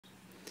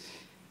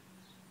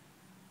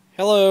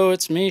Hello,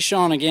 it's me,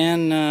 Sean,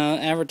 again,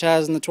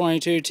 advertising the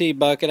 22T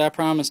bucket. I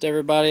promised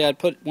everybody I'd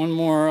put one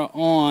more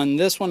on.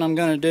 This one I'm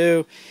going to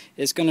do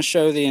is going to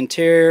show the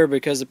interior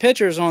because the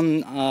pictures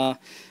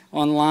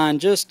online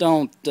just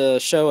don't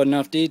show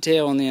enough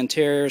detail on the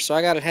interior, so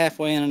I got it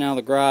halfway in and out of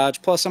the garage.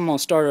 Plus I'm going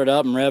to start it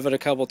up and rev it a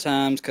couple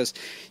times because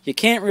you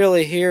can't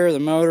really hear the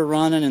motor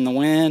running in the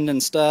wind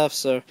and stuff,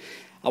 so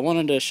I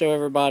wanted to show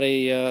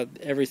everybody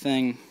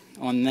everything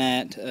on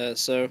that.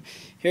 So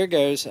here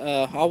goes.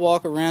 I'll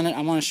walk around it.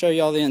 I'm going to show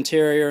you all the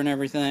interior and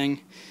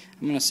everything.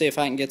 I'm going to see if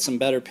I can get some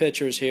better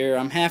pictures here.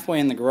 I'm halfway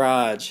in the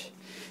garage.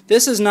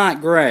 This is not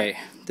gray.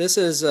 This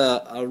is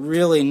a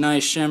really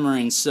nice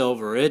shimmering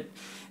silver.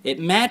 It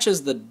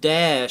matches the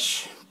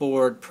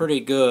dashboard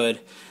pretty good.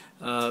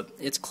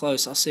 It's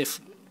close. I'll see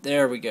if...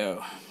 There we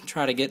go.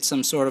 Try to get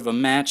some sort of a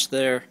match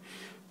there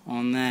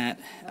on that.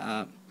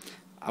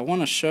 I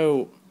want to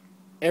show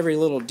every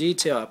little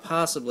detail I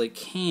possibly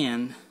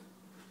can.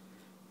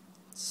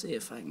 See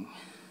if I can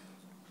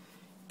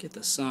get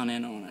the sun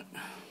in on it.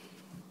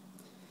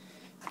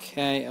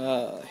 Okay,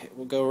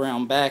 we'll go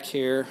around back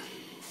here.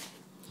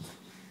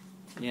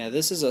 Yeah,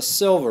 this is a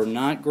silver,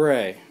 not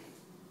gray.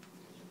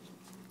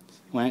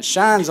 When it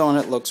shines on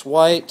it, it looks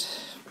white,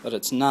 but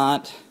it's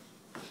not.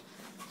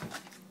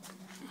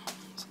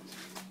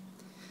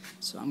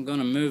 So I'm going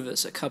to move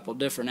this a couple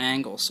different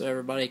angles so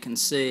everybody can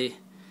see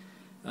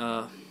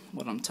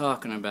what I'm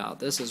talking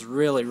about. This is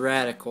really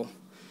radical.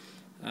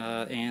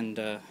 And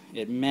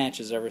it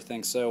matches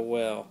everything so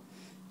well.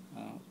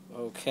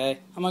 Okay,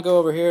 I'm going to go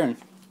over here and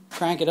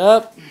crank it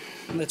up,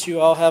 let you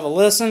all have a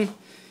listen,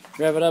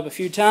 rev it up a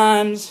few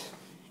times,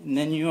 and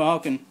then you all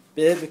can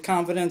bid with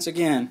confidence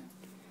again.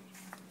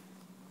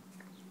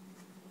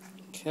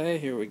 Okay,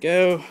 here we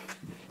go.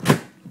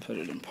 Put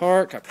it in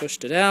park. I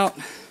pushed it out.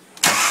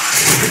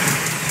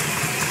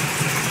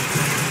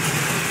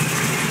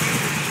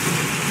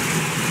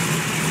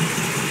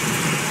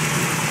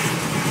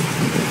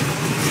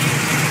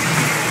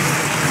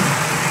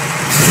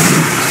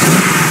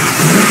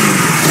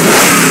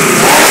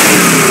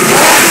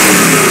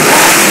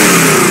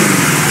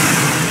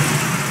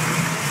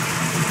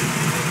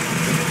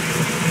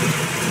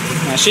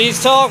 Now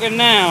she's talking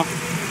now.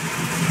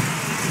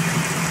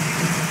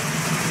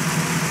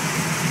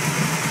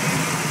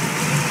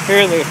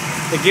 Here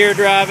the gear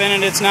drive in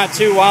it, it's not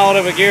too wild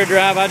of a gear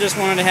drive. I just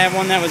wanted to have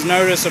one that was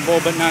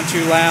noticeable but not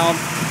too loud.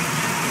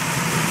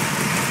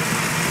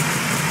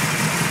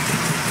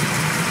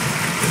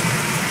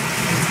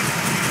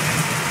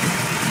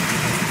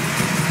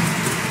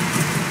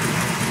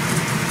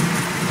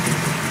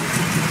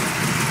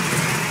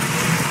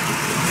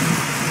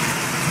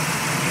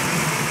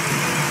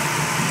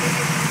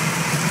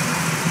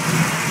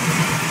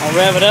 I'll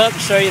rev it up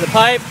and show you the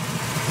pipe.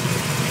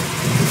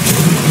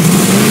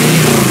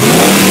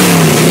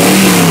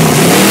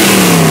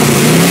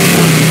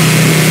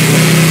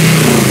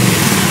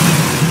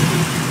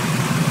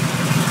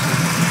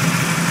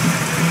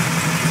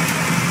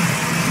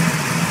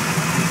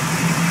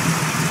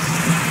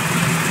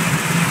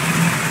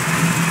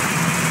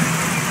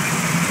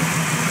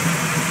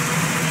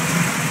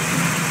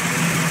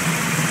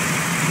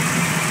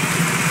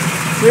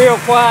 Real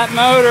quiet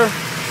motor,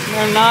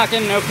 no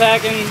knocking, no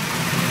pecking.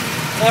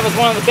 That was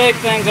one of the big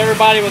things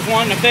everybody was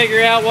wanting to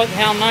figure out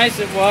how nice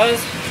it was.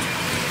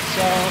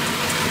 So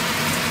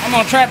I'm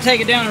going to try to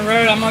take it down the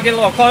road. I'm going to get a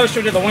little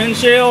closer to the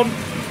windshield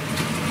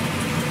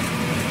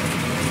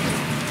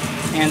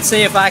and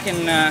see if I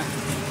can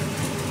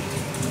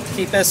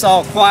keep this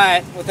all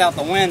quiet without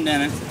the wind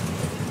in it.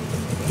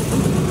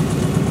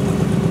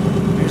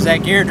 There's that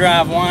gear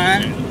drive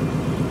whine.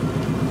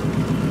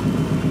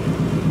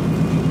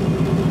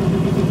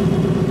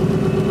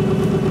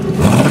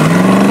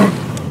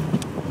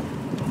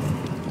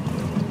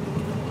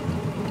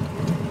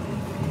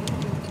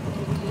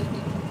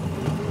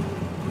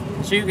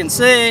 As you can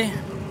see,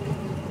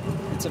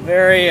 it's a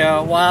very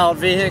wild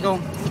vehicle.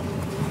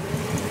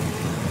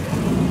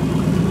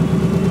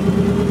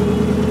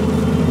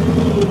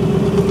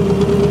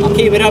 I'll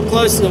keep it up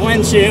close to the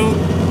windshield.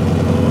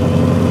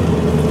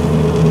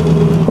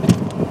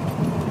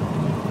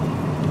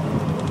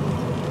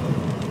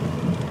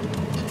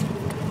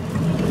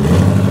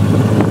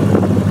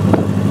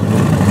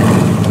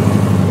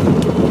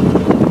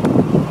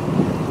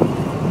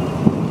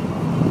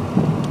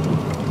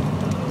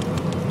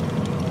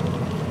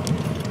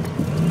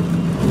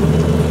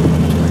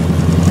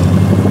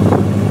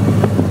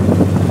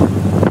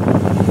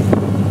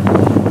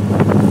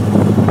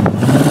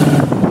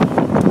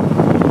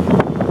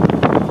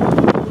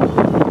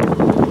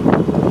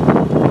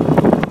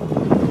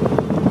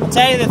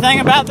 Tell you the thing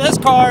about this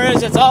car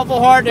is it's awful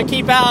hard to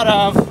keep out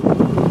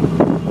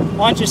of.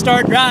 Once you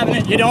start driving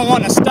it, you don't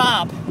want to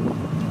stop.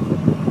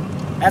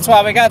 That's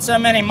why we got so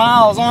many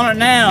miles on it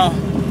now.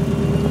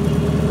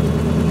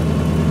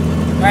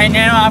 Right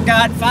now I've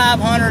got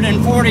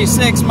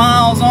 546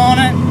 miles on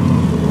it.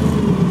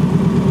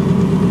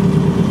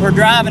 We're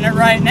driving it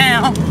right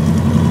now.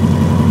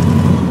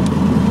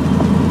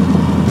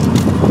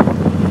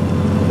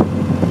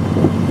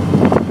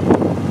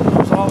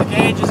 There's all the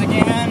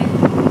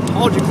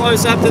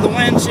close up to the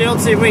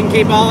windshield, see if we can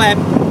keep all that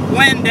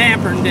wind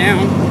dampering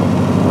down.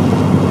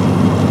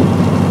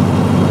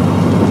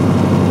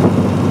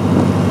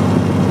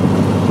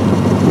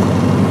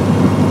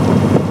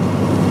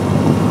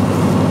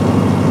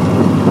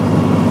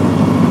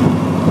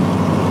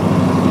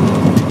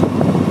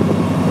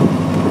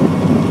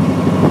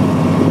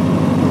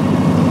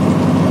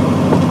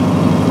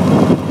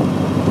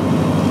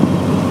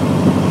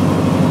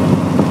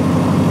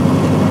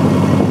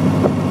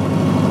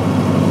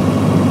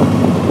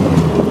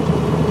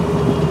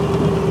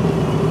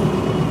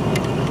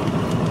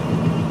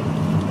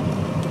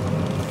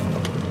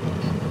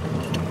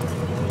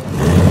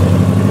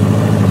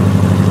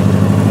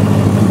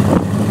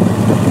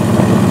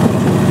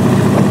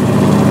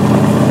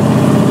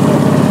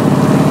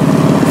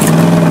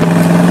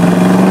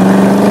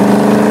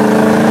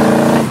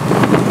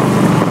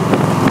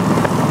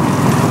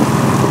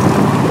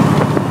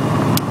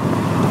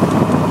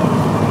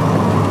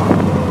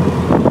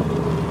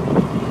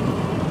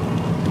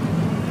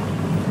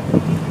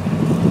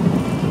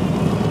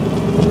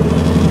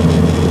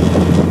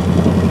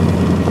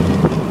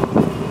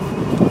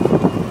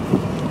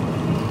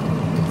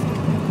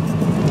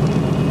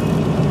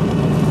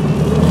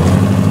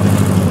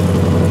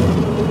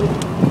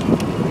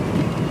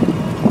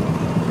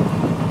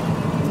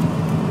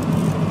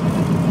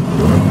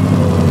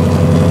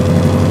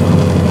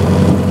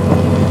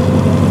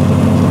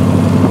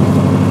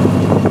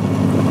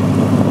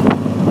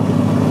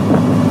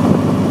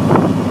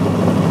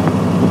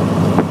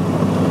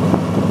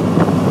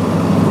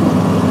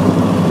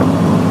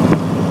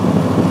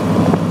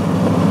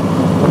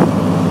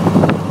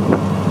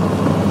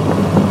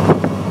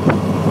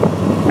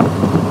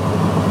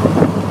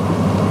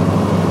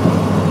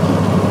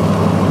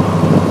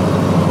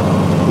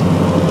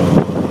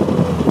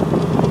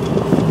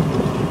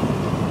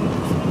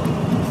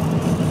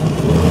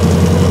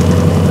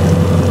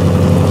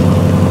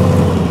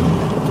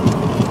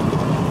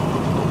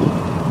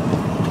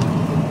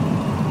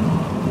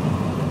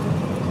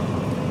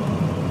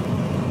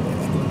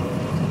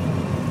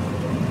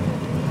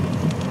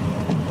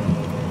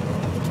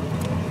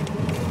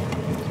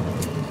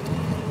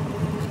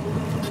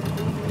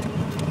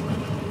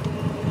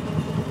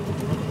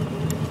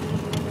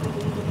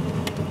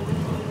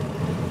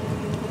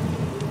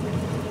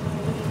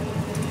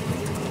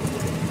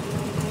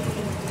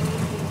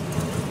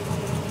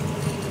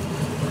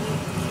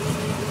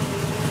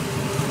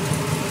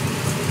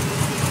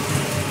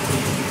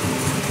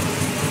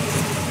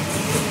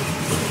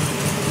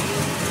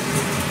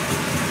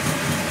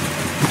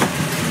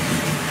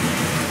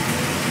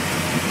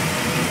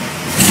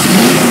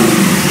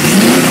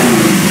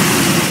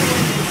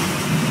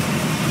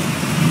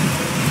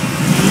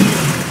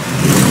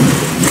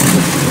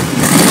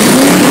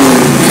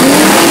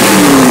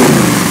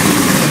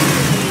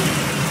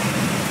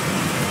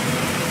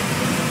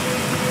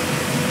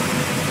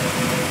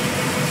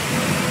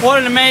 What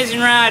an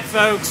amazing ride,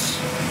 folks.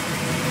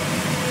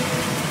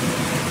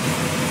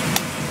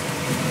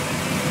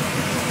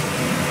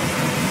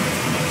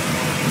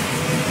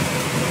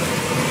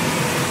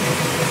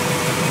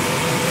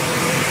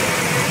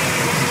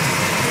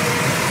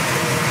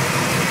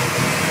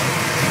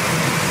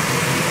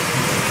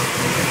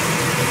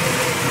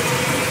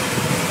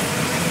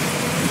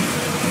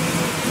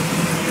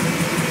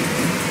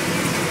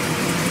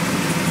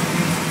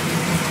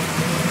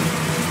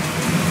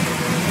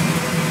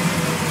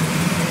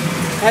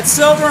 That's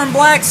silver and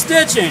black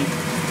stitching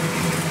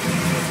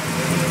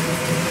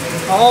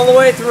all the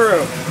way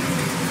through.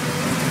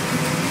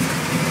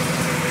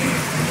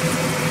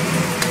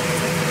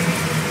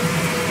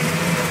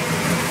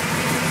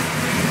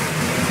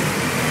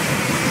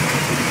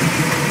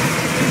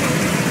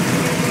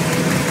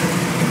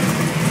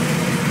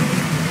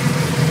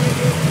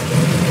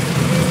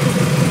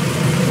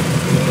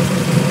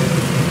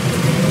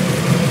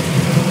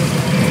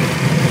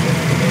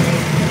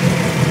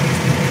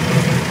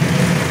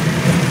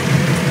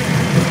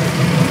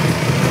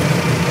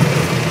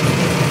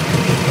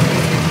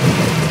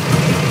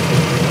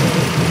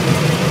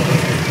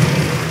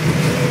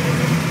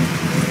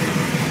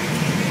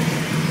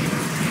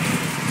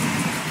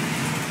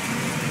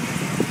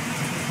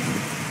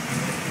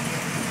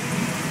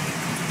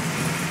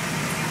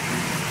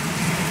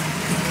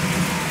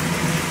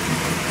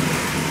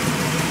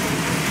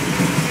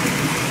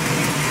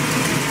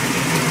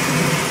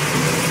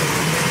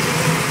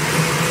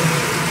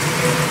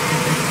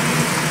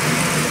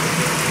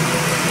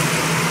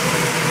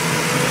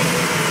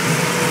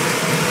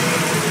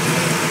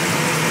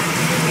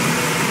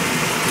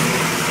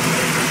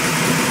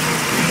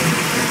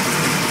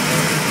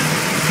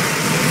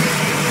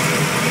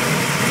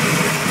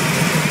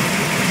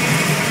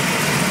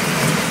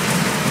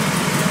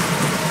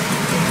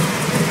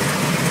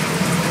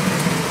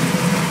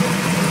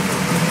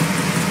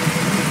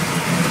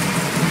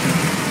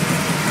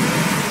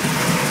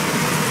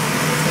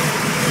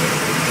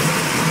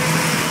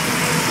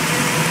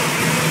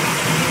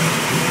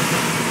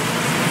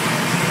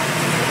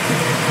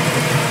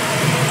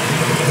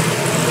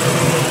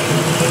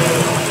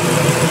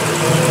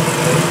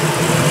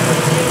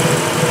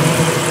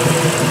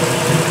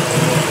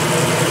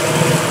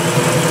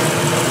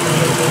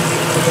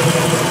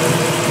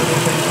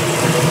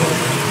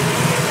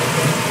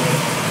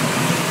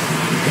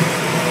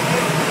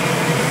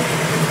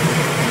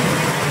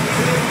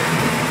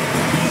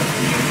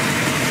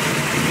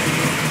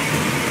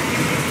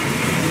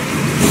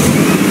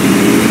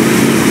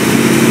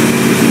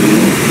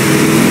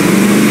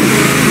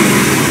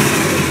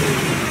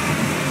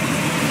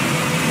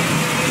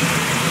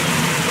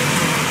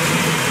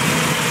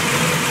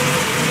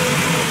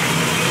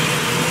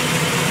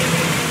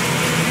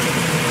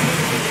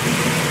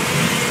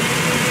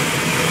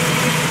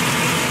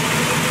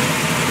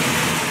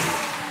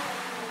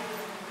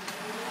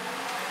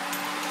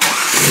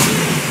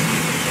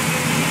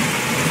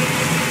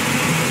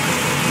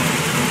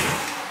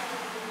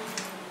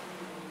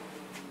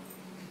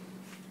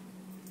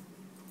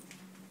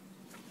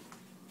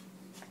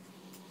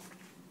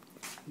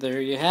 there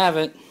you have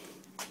it.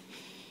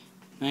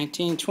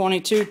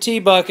 1922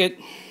 T-Bucket.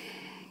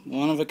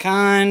 One of a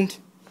kind.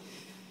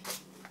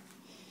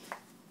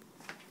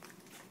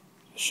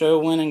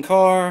 Show-winning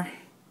car.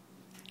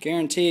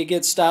 Guarantee it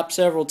gets stopped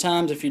several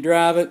times if you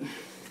drive it.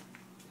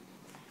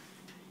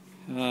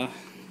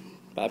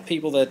 By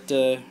people that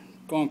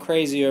going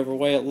crazy over the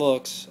way it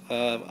looks.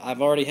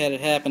 I've already had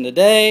it happen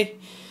today.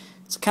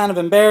 It's kind of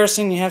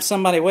embarrassing. You have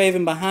somebody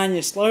waving behind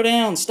you, slow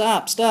down,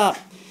 stop, stop.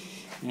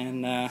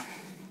 And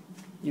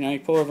you know,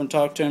 you pull over and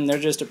talk to them. They're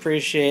just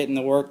appreciating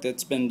the work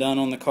that's been done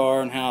on the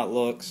car and how it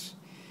looks.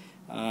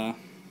 I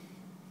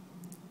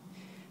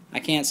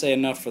can't say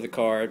enough for the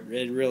car.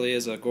 It really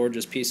is a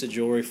gorgeous piece of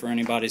jewelry for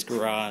anybody's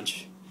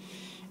garage.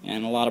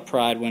 And a lot of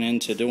pride went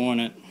into doing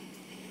it.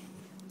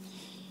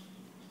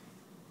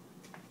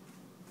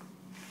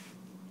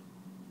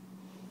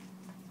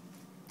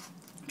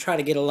 Try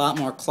to get a lot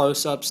more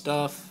close-up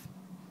stuff.